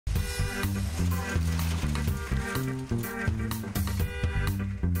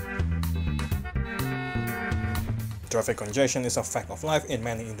Traffic congestion is a fact of life in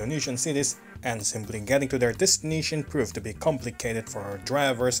many Indonesian cities, and simply getting to their destination proved to be complicated for our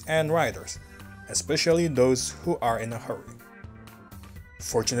drivers and riders, especially those who are in a hurry.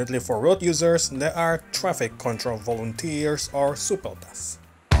 Fortunately for road users, there are traffic control volunteers or Supeltas.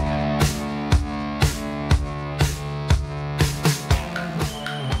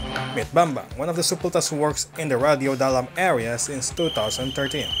 Meet Bambang, one of the Supeltas who works in the Radio Dalam area since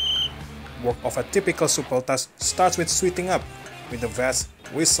 2013. Work of a typical Supeltas starts with suiting up, with the vest,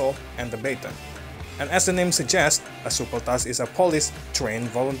 whistle, and the baton. And as the name suggests, a Supeltas is a police-trained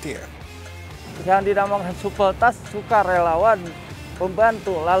volunteer. Yang dinamakan Supeltas, sukarelawan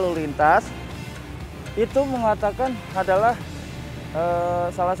pembantu lalu lintas, itu mengatakan adalah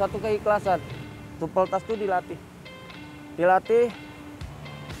salah satu keikhlasan. Supeltas itu dilatih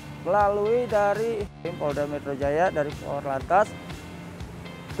melalui dari Polda Metro Jaya, dari Korlantas,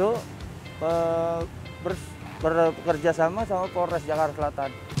 itu bekerja sama Polres Jakarta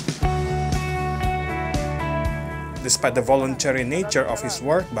Selatan. Despite the voluntary nature of his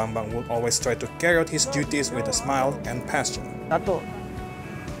work, Bambang would always try to carry out his duties with a smile and passion. Satu,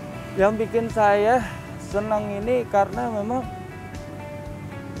 yang bikin saya senang ini karena memang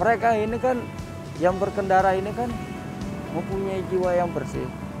mereka ini kan, yang berkendara ini kan mempunyai jiwa yang bersih.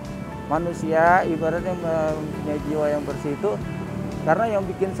 Manusia ibaratnya mempunyai jiwa yang bersih itu, karena yang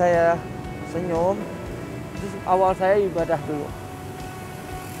bikin saya senyum, terus awal saya ibadah dulu.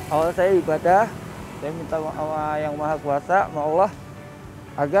 Awal saya ibadah, saya minta sama Yang Maha Kuasa, sama Allah,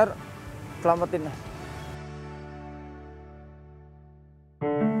 agar selamatin.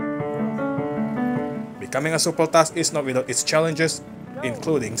 Becoming a Supeltas is not without its challenges,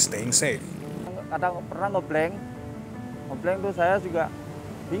 including staying safe. Kadang pernah ngeblank tuh saya juga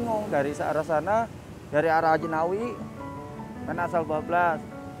bingung dari arah sana, dari arah Jinawi, main asal bablas,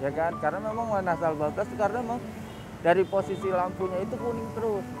 ya kan? Karena memang main asal bablas itu karena memang dari posisi lampunya itu kuning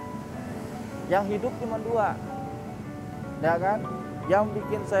terus. Yang hidup cuma dua, ya kan? Yang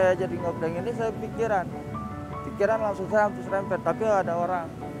bikin saya jadi ngeblank ini saya pikiran langsung saya hampir serempet, tapi ada orang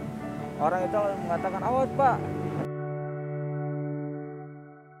itu mengatakan, awas Pak.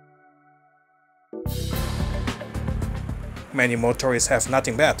 Many motorists have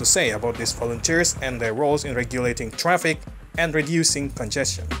nothing bad to say about these volunteers and their roles in regulating traffic and reducing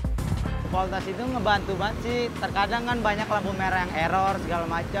congestion. Supeltas itu ngebantu banget sih, terkadang kan banyak lampu merah yang error segala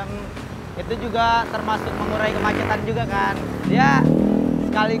macam. Itu juga termasuk mengurai kemacetan juga kan. Dia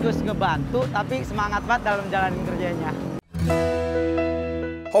sekaligus ngebantu tapi semangat banget dalam jalanin kerjanya.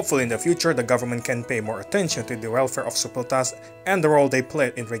 Hopefully in the future the government can pay more attention to the welfare of Supeltas and the role they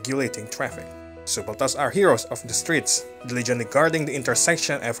play in regulating traffic. Supeltas are heroes of the streets, diligently guarding the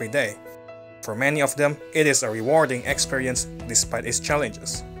intersection every day. For many of them, it is a rewarding experience despite its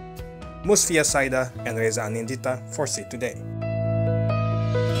challenges. Musfia Saida and Reza Anindita for See Today.